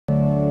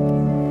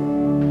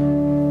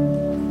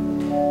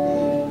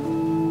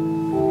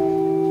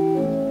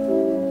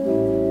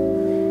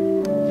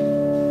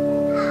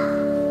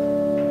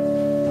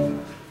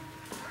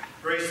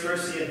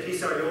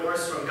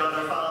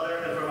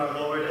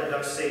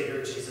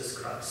Savior, Jesus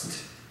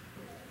Christ.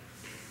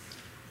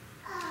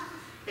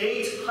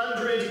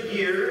 800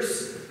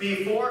 years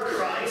before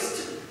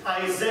Christ,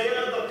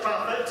 Isaiah the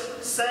prophet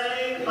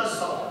sang a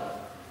song.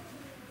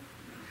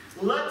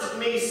 Let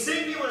me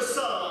sing you a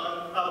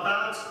song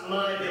about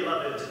my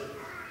beloved.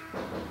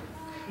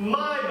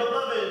 My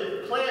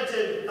beloved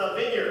planted a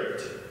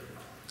vineyard.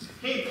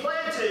 He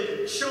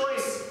planted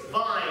choice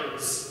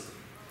vines.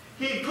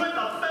 He put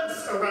a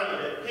fence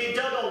around it. He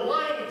dug a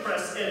wine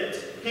press in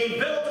it. He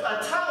built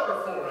a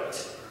tower for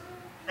it.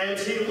 And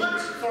he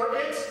looked for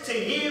it to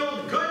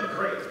yield good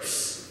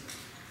grapes.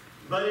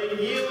 But it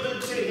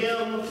yielded to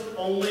him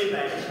only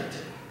bad.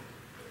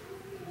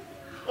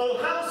 O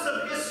house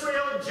of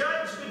Israel,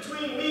 judge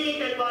between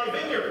me and my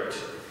vineyard.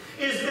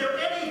 Is there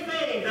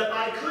anything that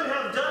I could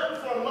have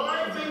done for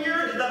my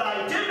vineyard that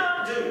I did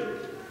not do?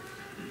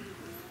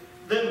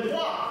 Then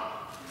why,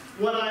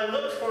 when I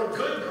looked for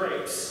good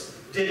grapes,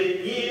 did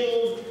it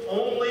yield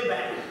only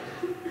bad?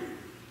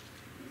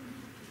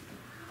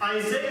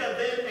 Isaiah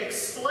then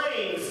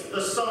explains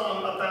the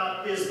song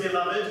about his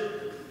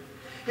beloved.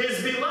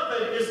 His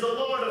beloved is the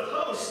Lord of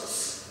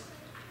hosts.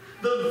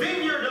 The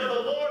vineyard of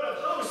the Lord of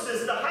hosts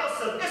is the house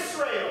of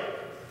Israel.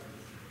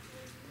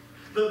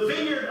 The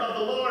vineyard of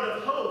the Lord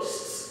of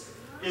hosts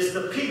is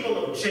the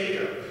people of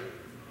Jacob.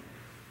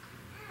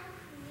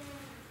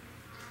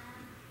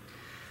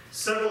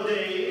 Several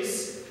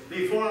days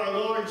before our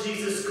Lord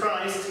Jesus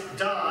Christ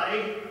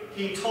died,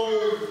 he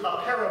told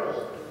a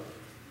parable.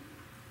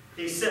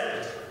 He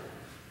said,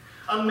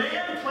 a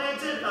man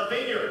planted a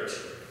vineyard.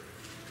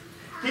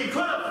 He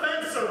put a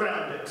fence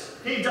around it.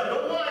 He dug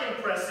a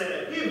wine press in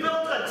it. He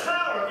built a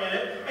tower in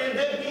it, and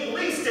then he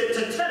leased it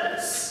to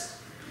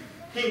tenants.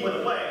 He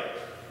went away.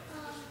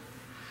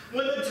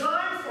 When the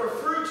time for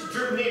fruit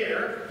drew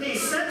near, he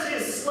sent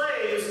his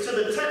slaves to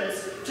the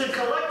tenants to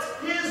collect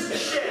his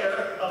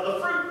share of the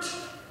fruit.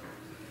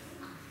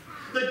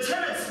 The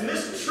tenants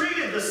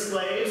mistreated the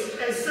slaves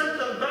and sent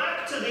them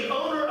back to the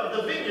owner of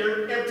the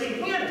vineyard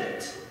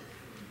empty-handed.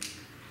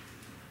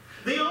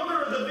 The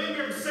owner of the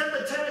vineyard sent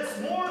the tenants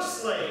more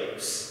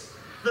slaves.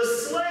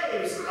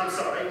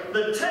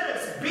 The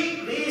tenants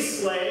beat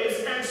these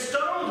slaves and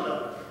stoned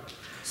them.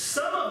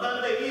 Some of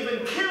them they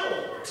even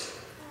killed.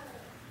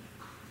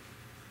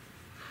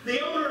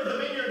 The owner of the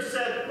vineyard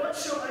said, what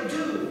shall I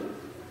do?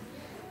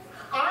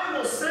 I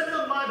will send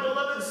them my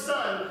beloved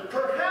son.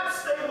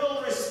 Perhaps they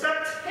will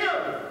respect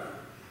him.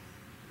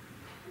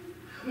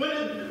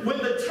 When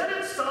the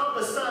tenants saw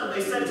the son,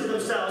 they said to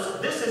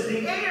themselves, this is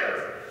the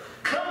heir.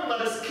 Come, let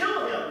us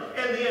kill him,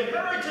 and the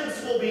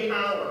inheritance will be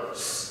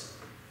ours.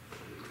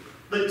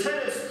 The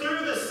tenants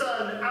threw the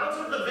son out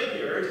of the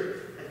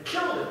vineyard and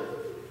killed him.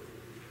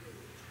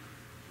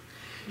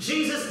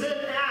 Jesus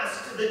then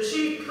asked the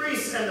chief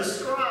priests and the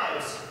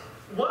scribes,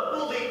 what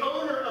will the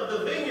owner of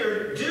the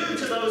vineyard do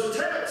to those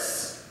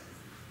tenants?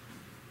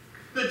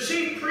 The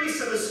chief priests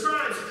and the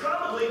scribes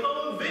probably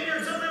owned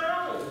vineyards of their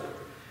own.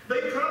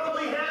 They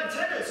probably had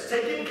tenants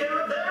taking care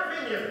of their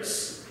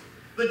vineyards.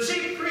 The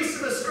chief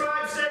priests and the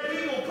scribes said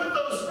he will put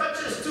those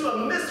wretches to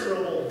a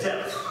miserable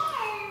death,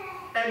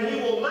 and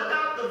he will let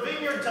out the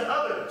vineyard to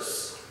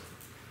others,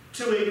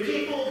 to a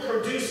people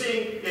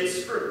producing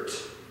its fruit.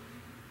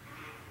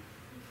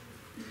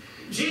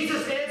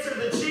 Jesus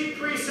answered the chief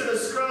priests and the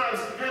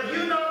scribes, have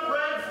you not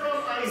read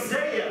from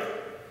Isaiah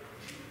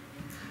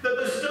that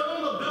the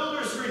stone the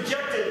builders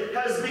rejected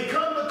has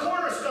become the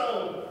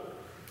cornerstone?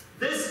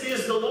 This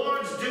is the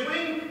Lord's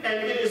doing,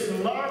 and it is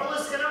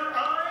marvelous in our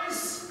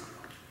eyes.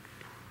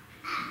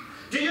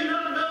 Do you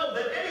not know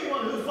that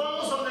anyone who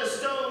falls on this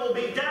stone will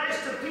be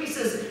dashed to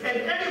pieces, and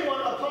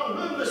anyone upon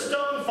whom the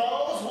stone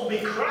falls will be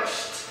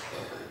crushed?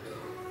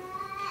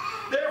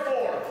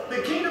 Therefore,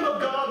 the kingdom of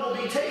God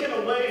will be taken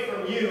away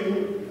from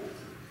you,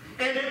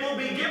 and it will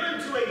be given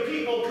to a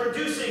people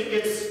producing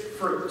its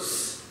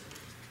fruits.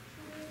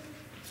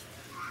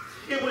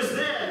 It was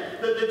then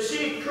that the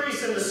chief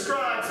priests and the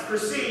scribes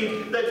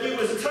perceived that he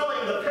was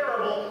telling the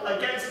parable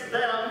against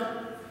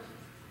them.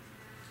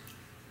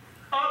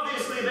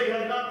 Obviously, they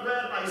had not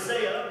read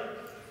Isaiah.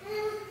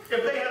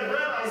 If they had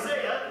read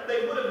Isaiah,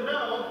 they would have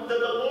known that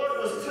the Lord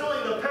was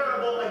telling the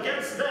parable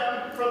against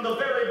them from the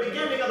very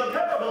beginning of the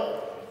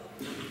parable.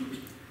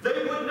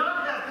 They would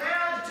not have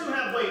had to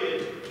have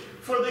waited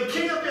for the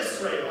king of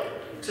Israel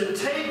to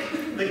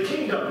take the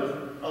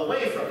kingdom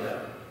away from them.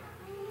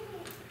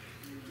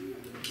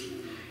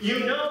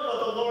 You know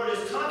what the Lord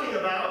is talking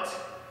about.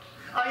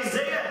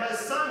 Isaiah has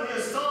sung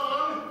his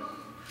song.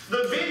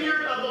 The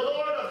vineyard of the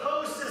Lord of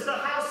hosts is the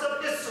house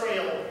of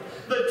Israel.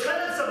 The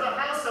tenants of the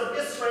house of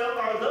Israel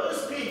are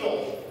those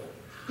people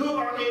who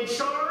are in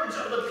charge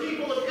of the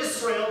people of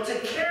Israel to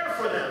care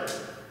for them.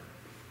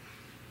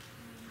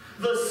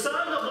 The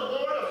Son of the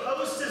Lord of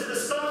hosts is the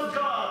Son of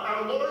God,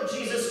 our Lord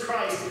Jesus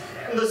Christ.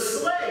 And the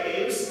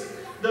slaves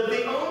that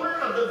the owner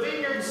of the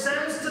vineyard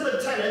sends to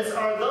the tenants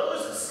are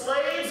those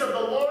slaves of the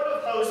Lord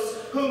of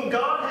hosts whom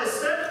God has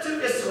sent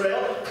to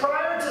Israel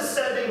prior to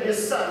sending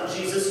his Son,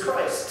 Jesus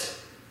Christ.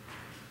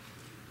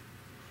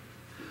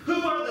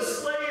 Who are the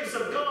slaves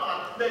of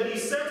God that he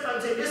sent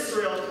unto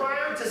Israel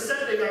prior to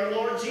representing our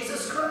Lord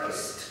Jesus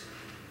Christ.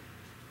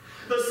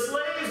 The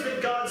slaves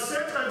that God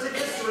sent unto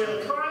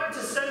Israel prior to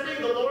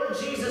sending the Lord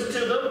Jesus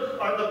to them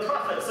are the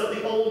prophets of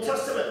the Old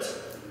Testament.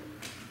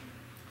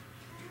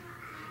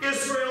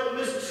 Israel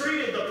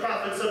mistreated the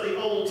prophets of the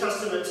Old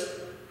Testament.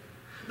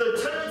 The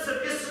tenants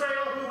of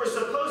Israel who were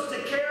supposed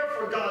to care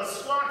for God's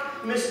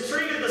flock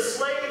mistreated the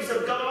slaves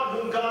of God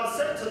whom God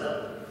sent to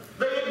them.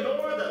 They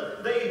ignored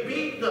them. They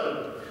beat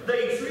them.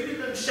 They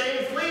treated them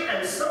shamefully,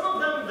 and some of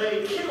them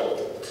they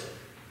killed.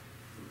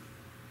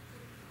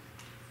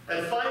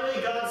 And finally,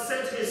 God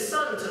sent his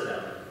son to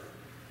them.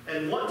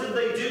 And what did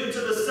they do to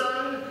the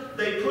son?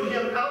 They put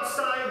him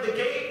outside the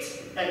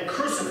gate and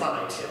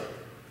crucified him.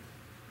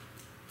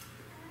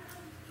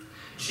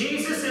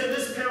 Jesus in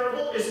this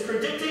parable is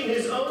predicting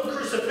his own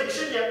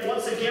crucifixion, yet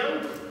once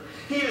again,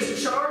 he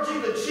is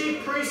charging the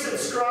chief priests and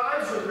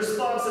scribes with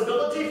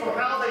responsibility for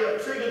how they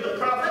have treated the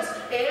prophets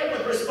and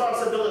with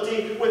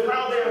responsibility with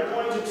how they are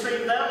going to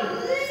treat them.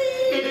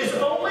 It is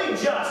only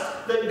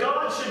just that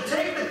God should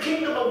take the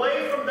kingdom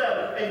away from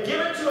them and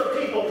give it to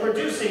a people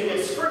producing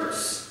its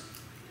fruits.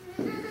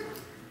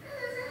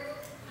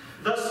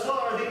 Thus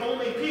far, the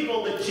only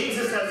people that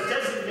Jesus has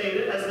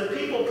designated as the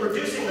people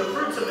producing the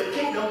fruits of the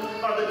kingdom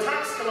are the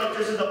tax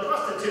collectors and the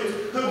prostitutes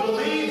who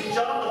believed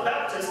John the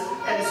Baptist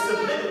and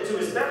submitted to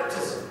his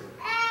baptism.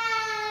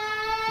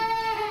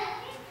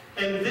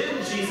 And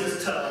then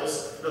Jesus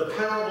tells the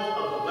parable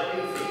of the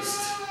wedding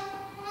feast.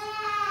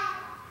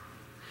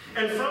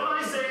 And from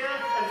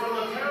Isaiah and from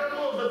the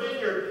parable of the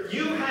vineyard,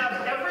 you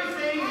have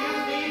everything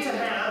you need to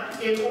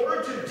have in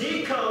order to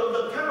decode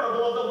the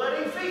parable of the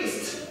wedding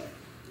feast.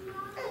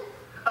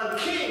 A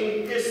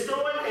king is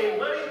throwing a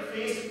wedding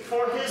feast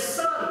for his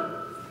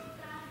son.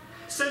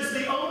 Since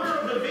the owner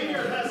of the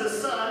vineyard has a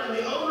son, and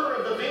the owner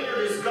of the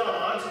vineyard is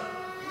God,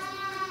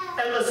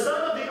 and the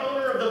son of the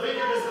owner of the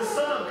vineyard is the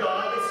Son of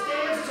God, it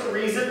stands to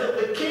reason that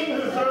the king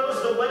who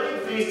throws the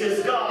wedding feast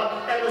is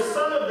God, and the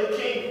son of the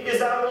king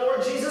is our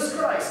Lord Jesus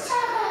Christ.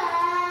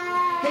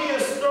 He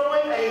is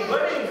throwing a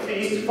wedding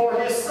feast for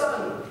his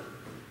son.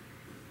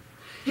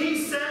 He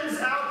sends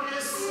out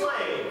his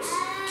slaves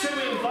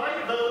to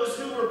invite those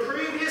who were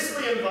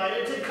previously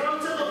invited to come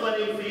to the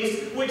wedding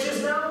feast, which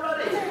is now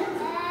ready.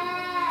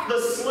 The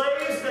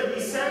slaves that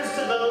he sends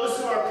to those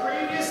who are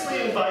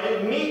previously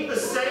invited meet the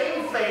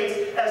same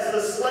fate as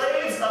the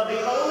slaves of the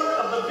owner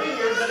of the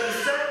vineyard that he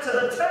sent to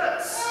the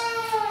tenants.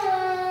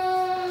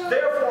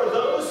 Therefore,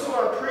 those who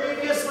are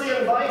previously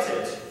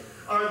invited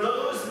are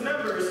those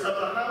members of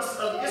the house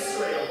of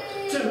Israel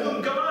to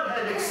whom God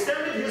had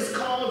extended his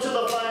call to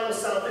the final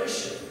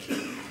salvation.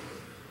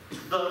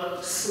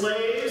 The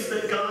slaves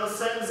that God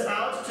sends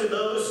out to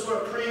those who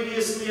are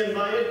previously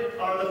invited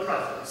are the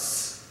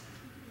prophets.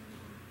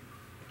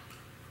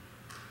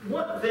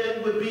 What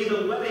then would be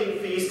the wedding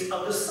feast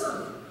of the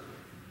Son?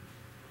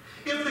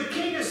 If the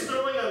king is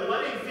throwing a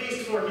wedding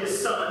feast for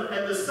his son,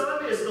 and the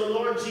son is the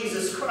Lord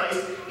Jesus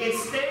Christ, it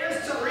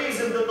stands to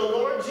reason that the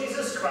Lord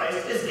Jesus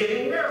Christ is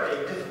getting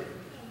married.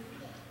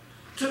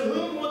 To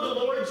whom would the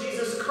Lord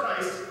Jesus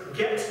Christ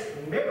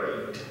get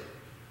married?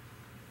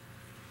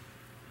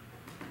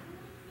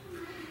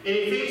 In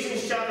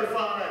Ephesians chapter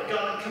 5,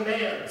 God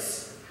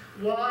commands,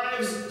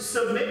 "Wives,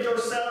 submit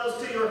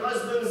yourselves to your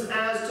husbands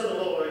as to the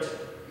Lord.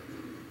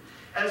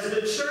 As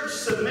the church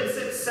submits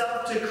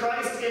itself to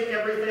Christ in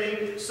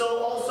everything, so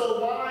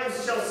also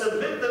wives shall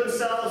submit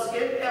themselves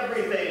in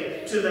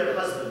everything to their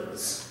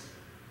husbands."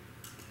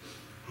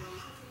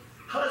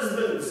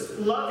 Husbands,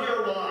 love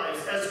your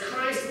wives as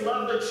Christ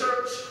loved the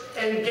church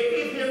and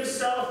gave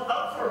himself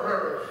up for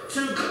her,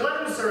 to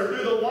cleanse her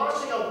through the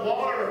washing of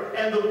water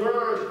and the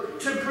word,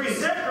 to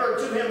present her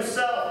to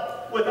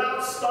himself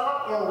without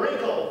spot or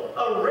wrinkle,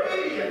 a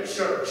radiant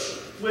church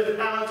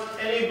without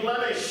any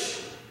blemish.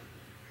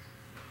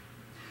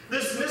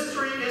 This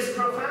mystery is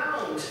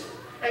profound,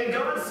 and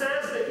God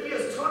says that he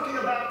is talking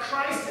about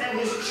Christ and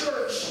his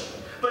church.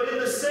 But in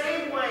the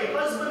same way,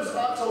 husbands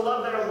ought to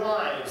love their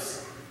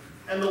wives,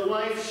 and the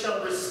wife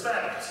shall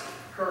respect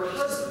her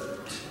husband.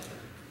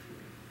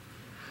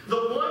 The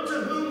one to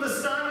whom the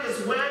Son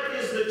is wed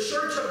is the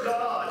church of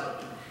God.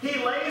 He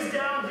lays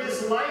down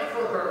his life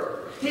for her.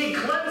 He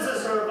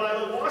cleanses her by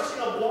the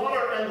washing of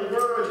water and the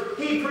word.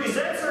 He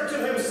presents her to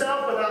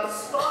himself without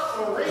spot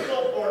or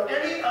wrinkle or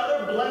any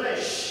other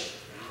blemish.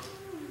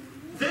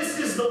 This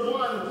is the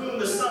one whom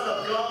the Son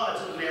of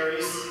God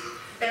marries.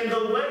 And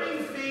the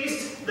wedding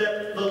feast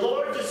that the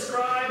Lord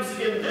describes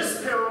in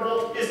this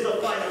parable is the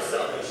final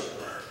salvation.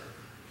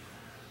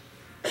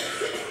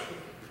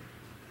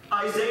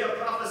 Isaiah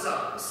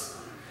prophesies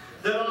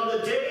that on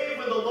the day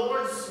when the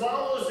Lord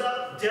swallows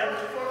up death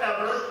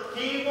forever,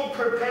 he will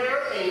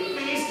prepare a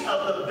feast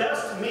of the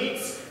best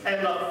meats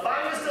and the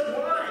finest of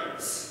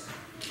wines.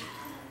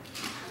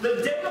 The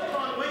day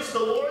upon which the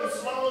Lord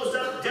swallows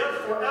up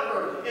death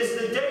forever is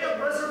the day of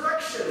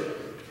resurrection.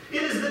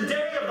 It is the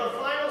day of the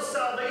final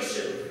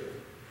salvation.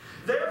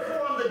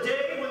 Therefore, on the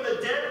day when the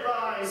dead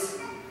rise,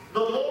 the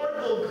Lord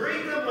will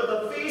greet them with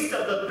a feast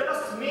of the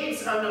best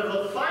meats and of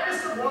the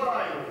finest of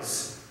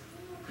wines.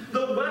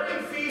 The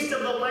wedding feast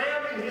of the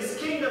Lamb in his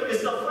kingdom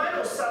is the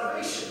final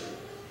salvation.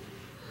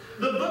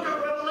 The book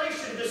of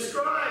Revelation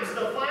describes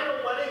the final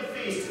wedding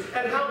feast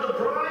and how the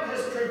bride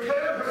has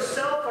prepared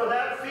herself for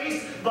that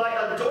feast by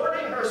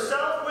adorning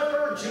herself with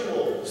her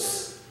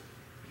jewels.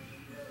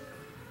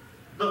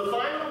 The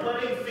final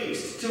wedding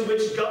feast to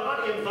which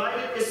God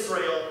invited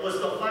Israel was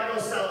the final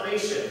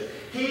salvation.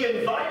 He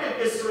invited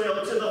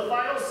Israel to the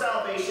final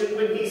salvation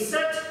when he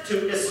sent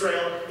to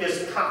Israel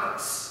his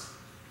prophets.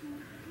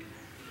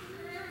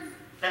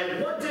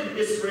 And what did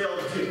Israel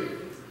do?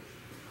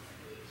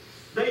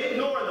 They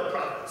ignored the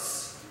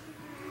prophets.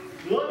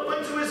 One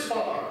went to his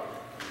farm,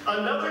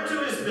 another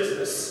to his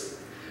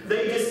business.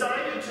 They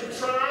decided to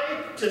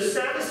try to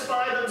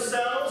satisfy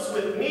themselves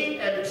with meat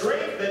and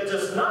drink that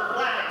does not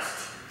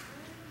last.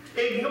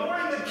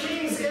 Ignoring the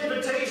king's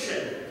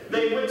invitation,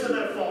 they went to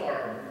their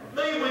farm.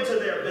 They went to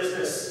their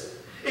business.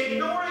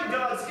 Ignoring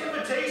God's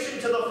invitation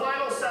to the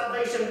final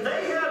salvation,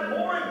 they had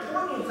more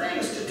important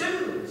things to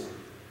do.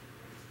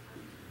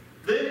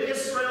 Then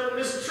Israel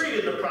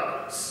mistreated the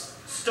prophets,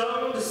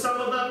 stoned some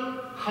of them,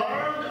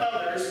 harmed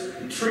others,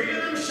 treated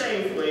them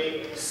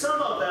shamefully.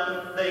 Some of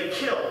them they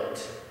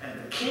killed. And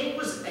the king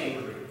was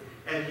angry,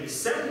 and he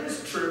sent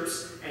his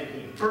troops, and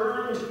he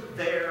burned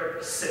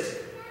their city.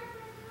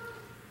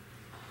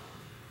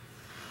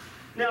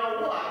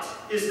 Now, what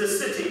is the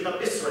city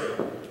of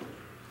Israel?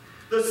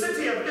 The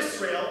city of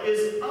Israel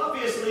is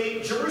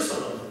obviously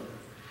Jerusalem.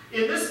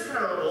 In this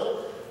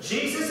parable,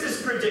 Jesus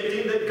is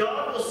predicting that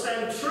God will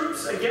send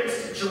troops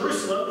against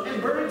Jerusalem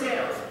and burn it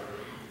down.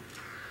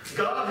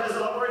 God has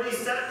already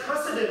set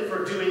precedent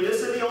for doing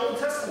this in the Old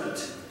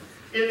Testament.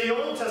 In the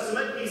Old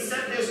Testament, he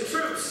sent his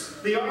troops,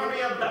 the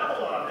army of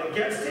Babylon,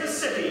 against his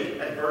city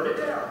and burned it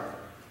down.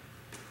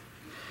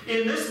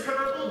 In this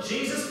parable,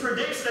 Jesus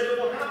predicts that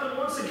it will happen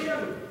once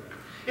again.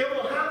 It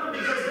will happen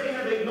because they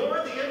have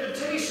ignored the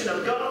invitation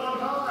of God on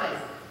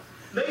high.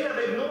 They have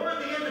ignored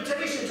the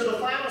invitation to the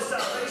final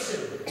salvation.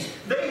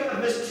 They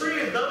have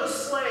mistreated those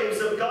slaves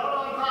of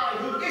God on high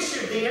who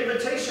issued the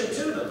invitation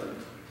to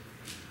them.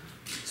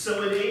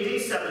 So in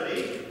AD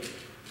 70,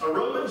 a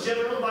Roman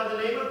general by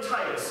the name of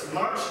Titus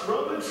marched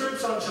Roman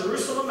troops on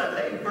Jerusalem and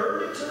they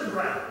burned it to the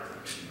ground.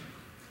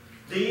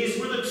 These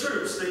were the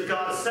troops that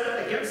God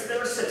sent against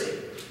their city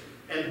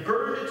and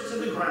burned it to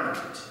the ground.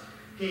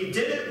 He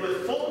did it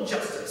with full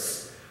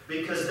justice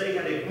because they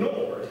had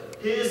ignored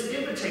his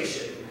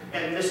invitation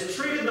and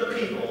mistreated the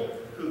people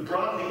who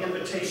brought the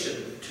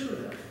invitation to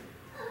them.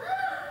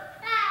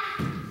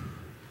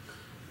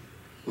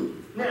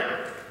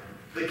 Now,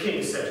 the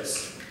king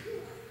says,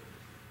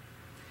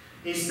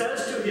 he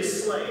says to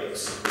his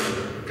slaves,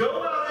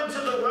 go out into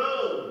the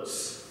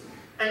roads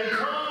and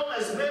call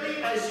as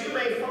many as you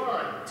may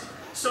find,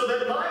 so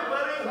that my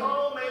wedding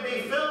hall may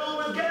be filled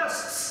with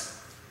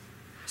guests.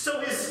 So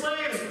his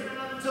slaves went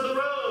out into the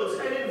roads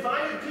and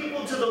invited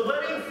people to the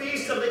wedding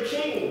feast of the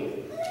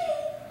king.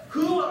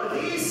 Who are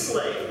these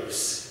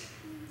slaves?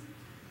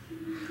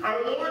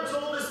 Our Lord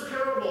told this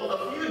parable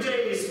a few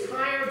days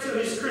prior to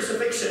his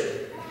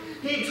crucifixion.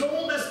 He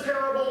told this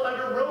parable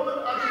under Roman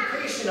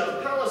occupation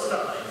of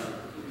Palestine.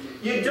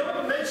 You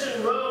don't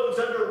mention roads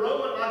under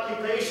Roman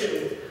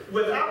occupation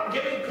without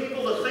getting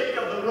people to think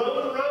of the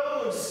Roman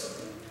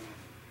roads.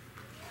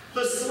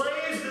 The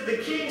slaves that the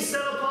king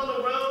set upon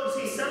the roads,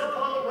 he set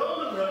upon the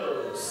Roman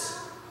roads.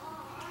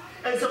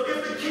 And so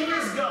if the king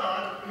is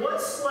God,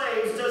 what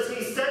slaves does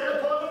he send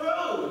upon the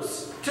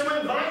roads to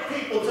invite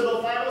people to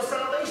the final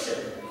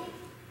salvation?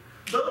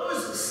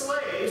 Those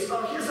slaves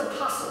are his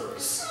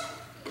apostles.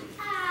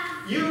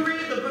 You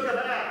read the book of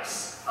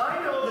Acts.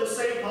 I know that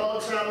St. Paul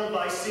traveled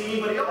by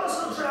sea, but he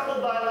also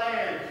traveled by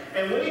land.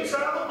 And when he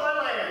traveled by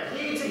land,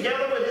 he,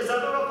 together with his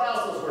other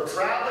apostles, were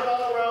traveling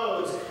on the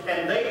roads,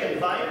 and they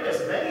invited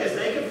as many as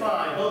they could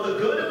find, both the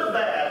good and the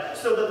bad,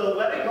 so that the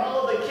wedding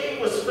hall of the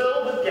king was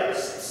filled with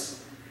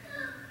guests.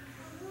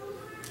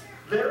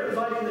 They're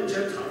inviting the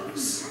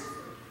Gentiles.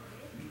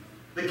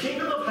 The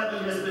kingdom of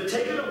heaven has been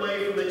taken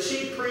away from the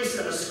chief priests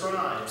and the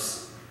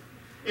scribes.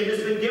 It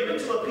has been given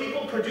to a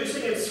people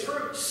producing its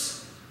fruits.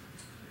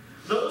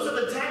 Those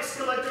are the tax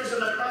collectors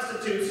and the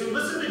prostitutes who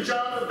listened to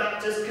John the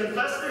Baptist,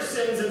 confessed their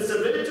sins, and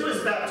submitted to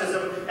his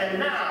baptism, and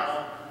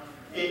now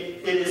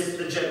it is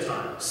the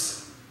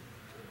Gentiles.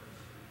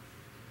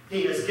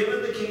 He has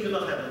given the kingdom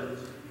of heaven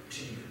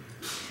to you.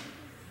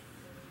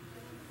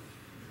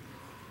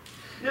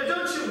 Now,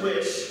 don't you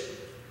wish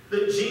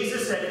that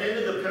Jesus had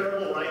ended the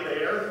parable right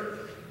there?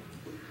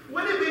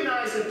 Wouldn't it be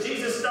nice if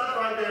Jesus stopped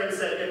right there and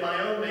said, in my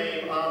own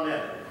name,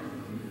 amen?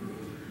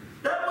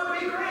 That would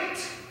be great.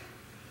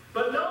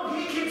 But no,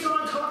 he keeps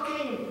on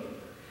talking.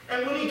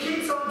 And when he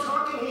keeps on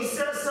talking, he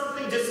says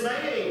something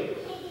dismaying.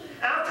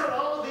 After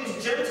all of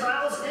these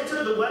Gentiles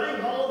enter the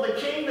wedding hall of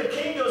the king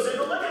goes in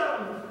to look at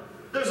them.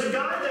 There's a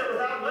guy there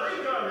without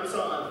wedding garments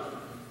on.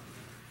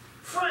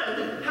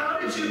 Friend, how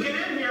did you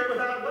get in here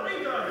without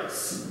wedding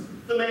garments?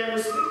 The man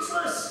was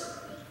speechless.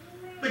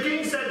 The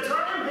king said,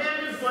 tie him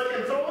hand and foot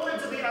and throw him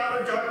into the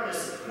outer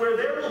darkness, where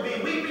there will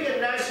be weeping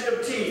and gnashing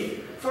of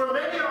teeth. For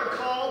many are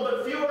called,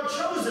 but few are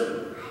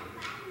chosen.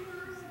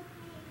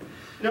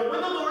 Now,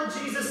 when the Lord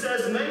Jesus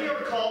says many are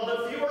called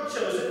but few are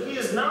chosen, he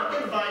is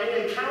not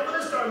inviting a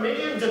Calvinist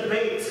Arminian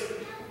debate.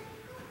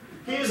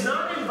 He is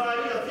not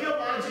inviting a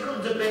theological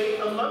debate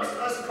amongst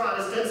us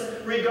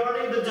Protestants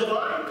regarding the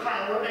divine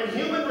power and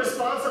human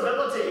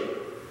responsibility.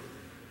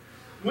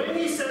 When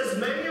he says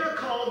many are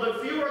called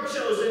but few are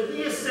chosen,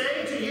 he is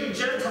saying to you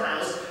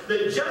Gentiles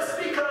that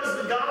just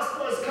because the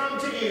gospel has come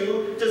to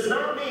you does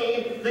not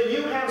mean that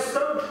you have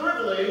some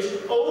privilege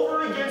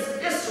over against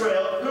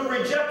Israel who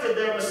rejected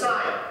their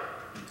Messiah.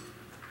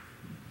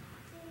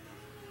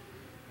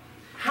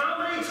 How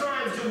many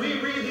times do we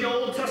read the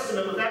Old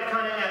Testament with that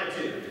kind of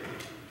attitude?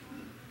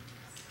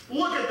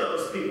 Look at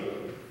those people.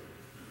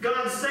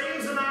 God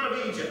saves them out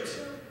of Egypt.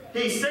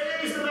 He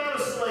saves them out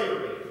of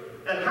slavery.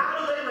 And how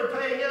do they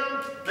repay him?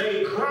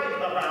 They gripe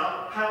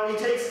about how he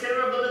takes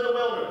care of them in the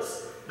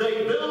wilderness.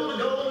 They build a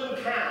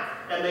golden calf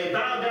and they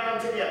bow down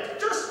to it.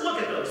 Just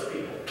look at those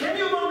people. Can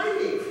you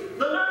believe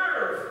the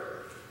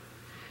nerve?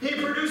 He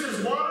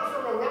produces water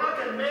from a rock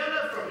and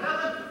manna from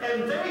heaven,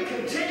 and they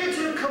continue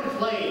to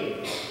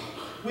complain.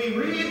 We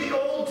read the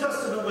Old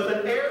Testament with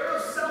an air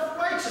of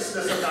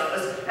self-righteousness about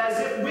us, as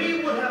if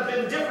we would have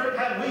been different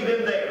had we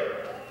been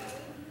there.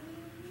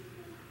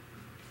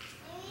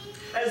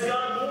 As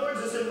God warns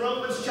us in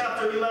Romans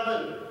chapter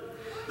 11,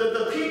 that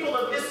the people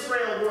of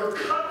Israel were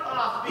cut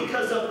off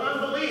because of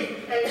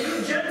unbelief, and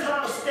you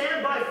Gentiles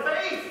stand by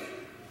faith.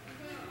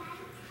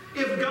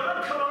 If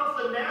God cut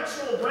off the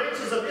natural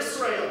branches of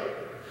Israel,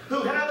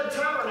 who had the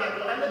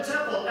tabernacle and the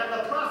temple and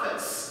the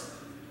prophets,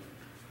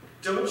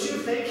 don't you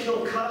think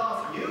he'll cut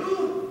off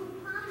you?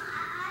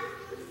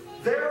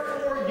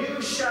 Therefore you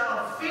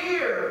shall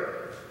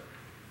fear.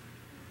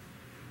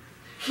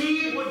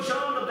 Heed what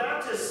John the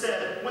Baptist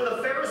said when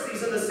the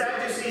Pharisees and the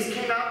Sadducees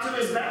came out to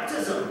his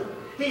baptism.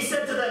 He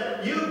said to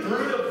them, "You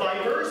brood of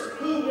vipers,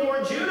 who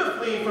warned you to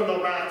flee from the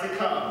wrath to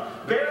come?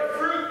 Bear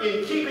fruit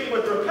in keeping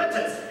with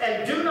repentance,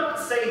 and do not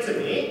say to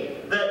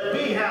me that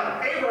we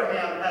have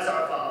Abraham as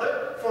our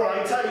father, for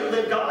I tell you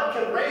that God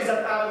can raise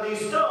up out of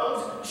these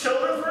stones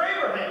children for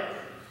Abraham."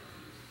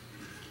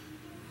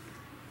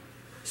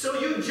 So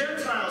you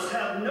Gentiles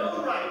have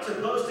no right to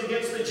boast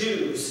against the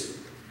Jews.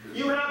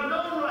 You have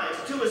no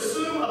right to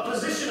assume a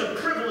position of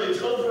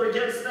privilege over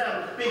against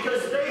them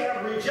because they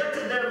have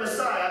rejected their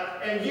Messiah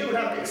and you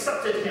have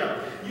accepted him.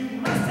 You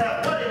must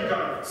have wedding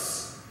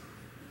garments.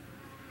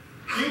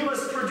 You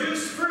must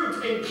produce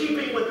fruit in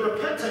keeping with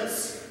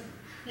repentance.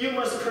 You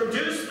must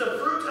produce the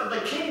fruit of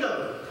the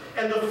kingdom.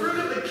 And the fruit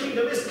of the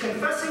kingdom is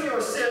confessing your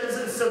sins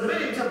and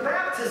submitting to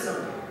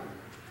baptism.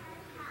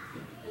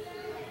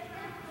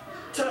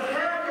 To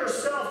have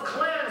yourself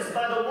cleansed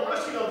by the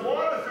washing of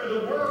water through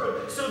the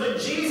Word, so that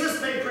Jesus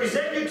may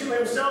present you to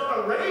himself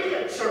a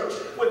radiant church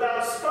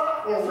without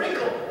spot or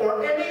wrinkle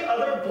or any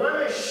other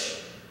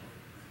blemish.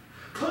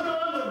 Put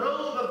on the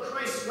robe of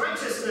Christ's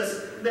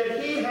righteousness that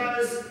he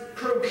has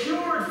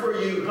procured for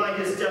you by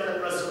his death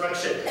and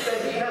resurrection,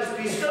 that he has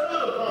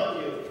bestowed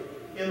upon you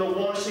in the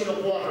washing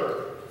of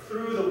water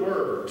through the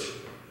Word.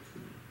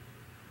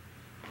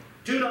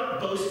 Do not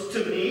boast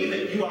to me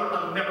that you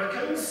are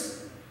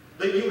Americans,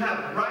 that you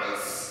have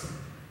rights.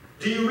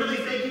 Do you really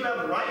think you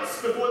have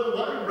rights before the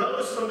one who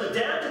rose from the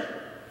dead?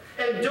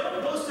 And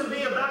don't boast to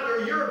me about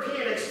your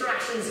European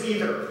extractions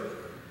either,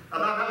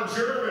 about how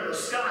German or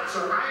Scotch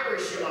or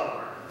Irish you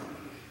are.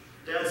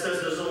 Dad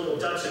says there's a little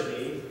Dutch in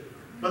me,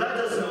 but that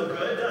does no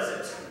good, does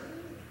it?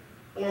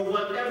 Or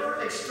whatever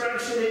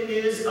extraction it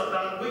is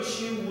about which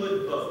you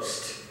would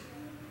boast.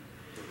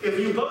 If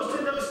you boast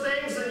in those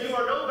things, then you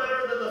are no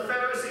better than the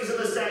Pharisees and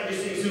the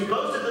Sadducees who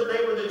boasted that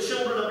they were the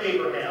children of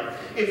Abraham.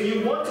 If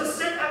you want to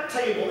sit at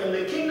table in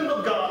the kingdom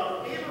of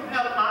God,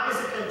 Abraham,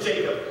 Isaac, and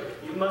Jacob,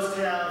 you must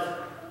have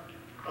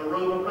a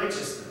robe of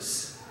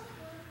righteousness.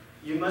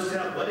 You must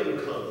have wedding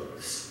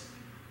clothes.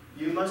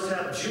 You must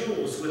have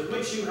jewels with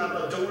which you have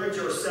adorned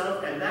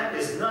yourself, and that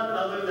is none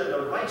other than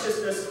the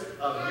righteousness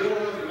of your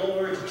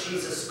Lord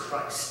Jesus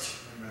Christ.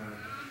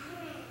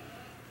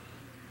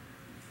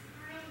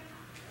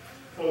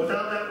 For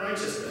without that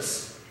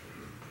righteousness,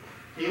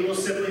 he will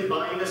simply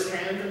bind us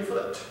hand and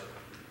foot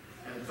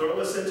and throw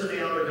us into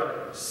the outer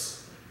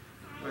darkness,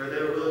 where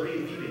there will be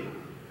weeping